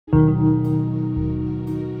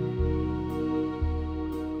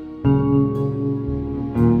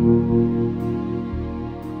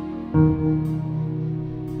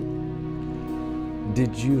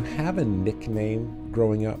a nickname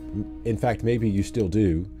growing up? In fact, maybe you still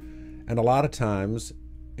do. And a lot of times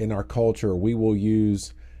in our culture, we will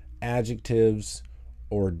use adjectives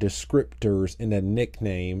or descriptors in a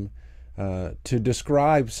nickname to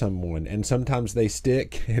describe someone. And sometimes they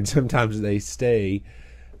stick and sometimes they stay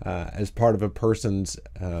as part of a person's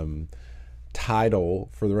title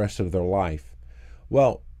for the rest of their life.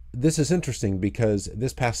 Well, this is interesting because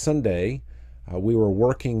this past Sunday, we were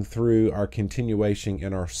working through our continuation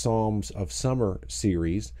in our Psalms of Summer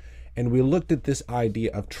series, and we looked at this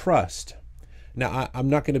idea of trust. Now, I'm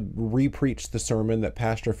not going to re-preach the sermon that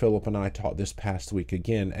Pastor Philip and I taught this past week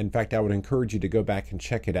again. In fact, I would encourage you to go back and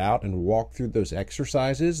check it out and walk through those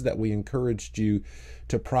exercises that we encouraged you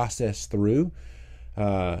to process through,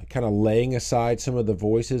 kind of laying aside some of the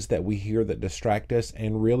voices that we hear that distract us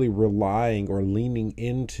and really relying or leaning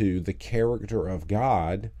into the character of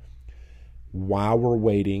God while we're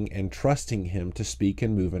waiting and trusting Him to speak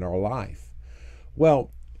and move in our life.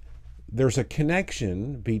 Well, there's a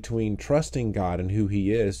connection between trusting God and who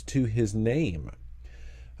He is to His name.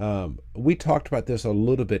 We talked about this a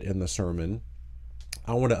little bit in the sermon.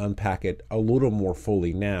 I want to unpack it a little more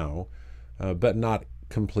fully now, but not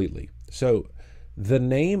completely. So the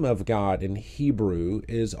name of God in Hebrew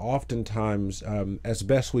is oftentimes, as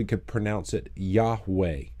best we could pronounce it,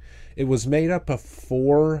 Yahweh. It was made up of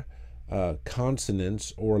four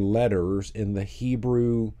consonants or letters in the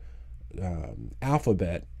Hebrew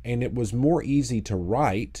alphabet, and it was more easy to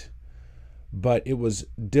write, but it was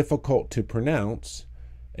difficult to pronounce,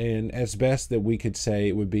 and as best that we could say,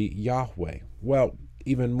 it would be Yahweh. Well,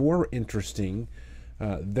 even more interesting,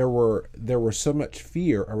 there was so much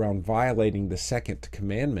fear around violating the second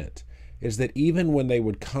commandment, is that even when they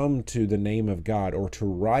would come to the name of God or to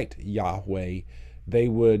write Yahweh, they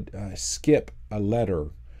would skip a letter,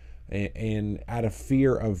 and out of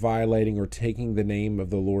fear of violating or taking the name of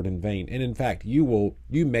the Lord in vain. And in fact, you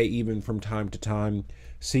may even from time to time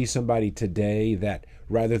see somebody today that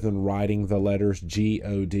rather than writing the letters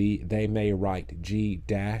G-O-D, they may write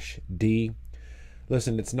G-D.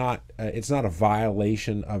 Listen, it's not a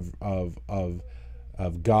violation of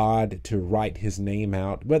God to write His name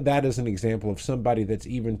out, but that is an example of somebody that's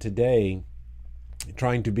even today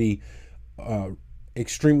trying to be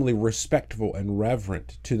extremely respectful and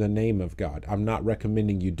reverent to the name of God. I'm not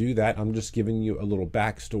recommending you do that. I'm just giving you a little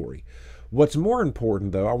backstory. What's more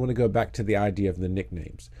important, though, I want to go back to the idea of the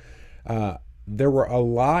nicknames. There were a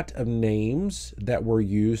lot of names that were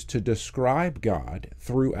used to describe God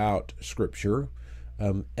throughout Scripture.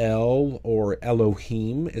 El or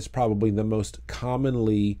Elohim is probably the most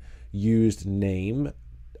commonly used name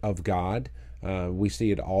of God. We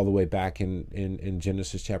see it all the way back in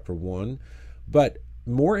Genesis chapter 1. But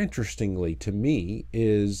more interestingly to me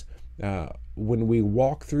is when we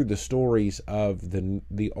walk through the stories of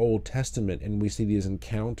the Old Testament and we see these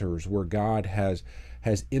encounters where God has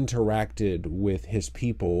interacted with His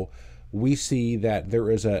people, we see that there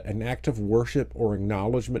is an act of worship or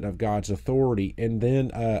acknowledgement of God's authority, and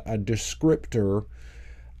then a descriptor.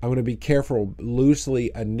 I'm going to be careful, loosely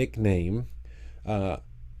a nickname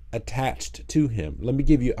attached to Him. Let me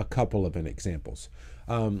give you a couple of examples.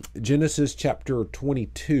 Genesis chapter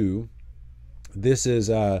 22, this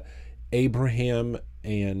is Abraham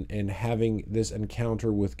and having this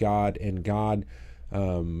encounter with God, and God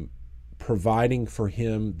providing for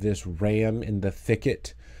him this ram in the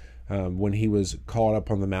thicket when he was called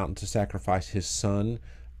up on the mountain to sacrifice his son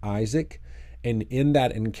Isaac. And in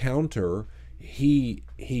that encounter, he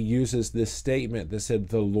uses this statement that said,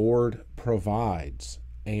 "The Lord provides."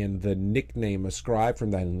 And the nickname ascribed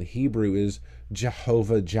from that in the Hebrew is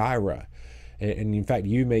Jehovah Jireh. And in fact,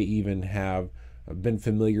 you may even have been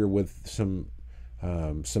familiar with some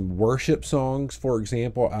worship songs. For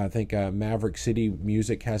example, I think Maverick City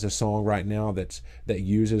Music has a song right now that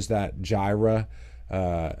uses that Jireh,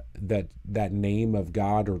 that name of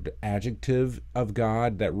God or the adjective of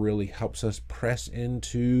God that really helps us press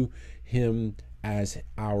into Him as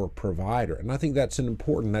our provider. And I think that's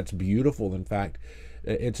that's beautiful. In fact,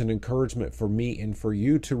 it's an encouragement for me and for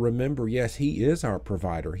you to remember, yes, He is our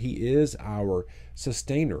provider. He is our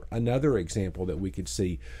sustainer. Another example that we could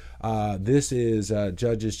see, this is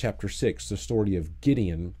Judges chapter 6, the story of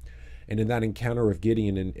Gideon. And in that encounter of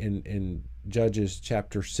Gideon in Judges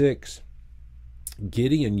chapter 6,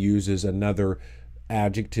 Gideon uses another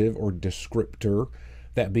adjective or descriptor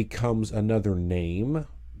that becomes another name.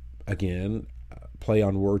 Again, play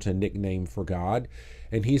on words, a nickname for God.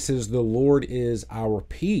 And he says, "The Lord is our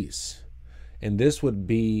peace." And this would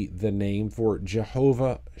be the name for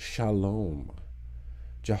Jehovah Shalom.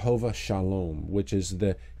 Jehovah Shalom, which is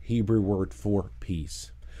the Hebrew word for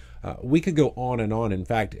peace. We could go on and on. In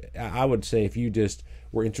fact, I would say if you just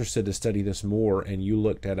were interested to study this more and you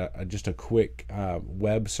looked at just a quick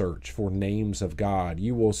web search for names of God,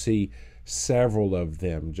 you will see several of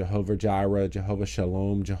them: Jehovah Jireh, Jehovah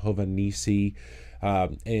Shalom, Jehovah Nisi,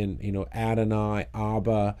 and Adonai,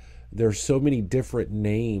 Abba. There's so many different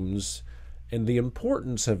names, and the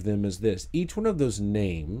importance of them is this: each one of those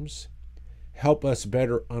names help us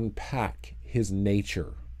better unpack his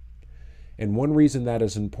nature. And one reason that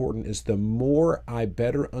is important is the more I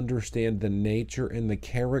better understand the nature and the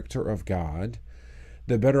character of God,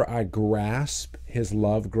 the better I grasp his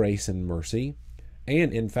love, grace, and mercy.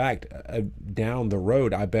 And in fact, down the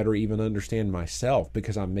road, I better even understand myself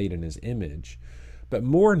because I'm made in his image. But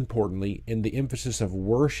more importantly, in the emphasis of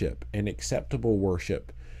worship and acceptable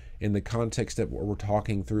worship in the context of what we're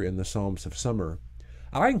talking through in the Psalms of Summer,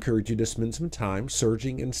 I encourage you to spend some time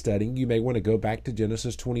searching and studying. You may want to go back to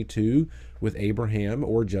Genesis 22 with Abraham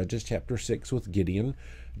or Judges chapter 6 with Gideon.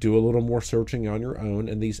 Do a little more searching on your own,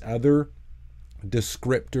 and these other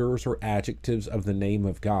descriptors or adjectives of the name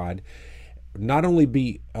of God. Not only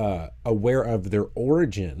be aware of their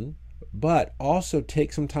origin, but also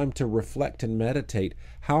take some time to reflect and meditate.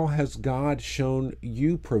 How has God shown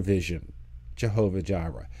you provision? Jehovah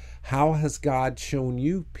Jireh. How has God shown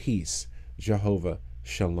you peace? Jehovah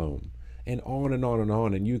Shalom. And on and on and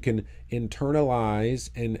on. And you can internalize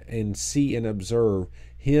and see and observe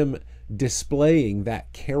him displaying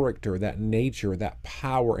that character, that nature, that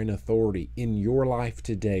power and authority in your life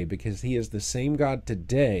today, because he is the same God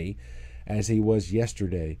today as he was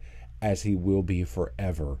yesterday, as he will be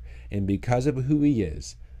forever. And because of who he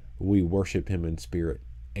is, we worship him in spirit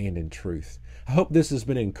and in truth. I hope this has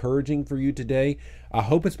been encouraging for you today. I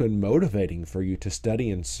hope it's been motivating for you to study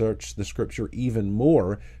and search the scripture even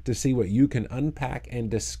more to see what you can unpack and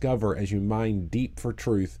discover as you mine deep for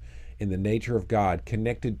truth in the nature of God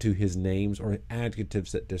connected to his names or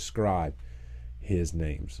adjectives that describe his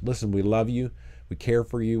names. Listen, we love you. We care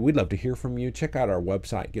for you. We'd love to hear from you. Check out our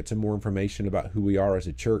website. Get some more information about who we are as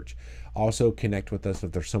a church. Also connect with us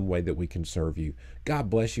if there's some way that we can serve you. God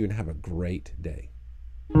bless you and have a great day.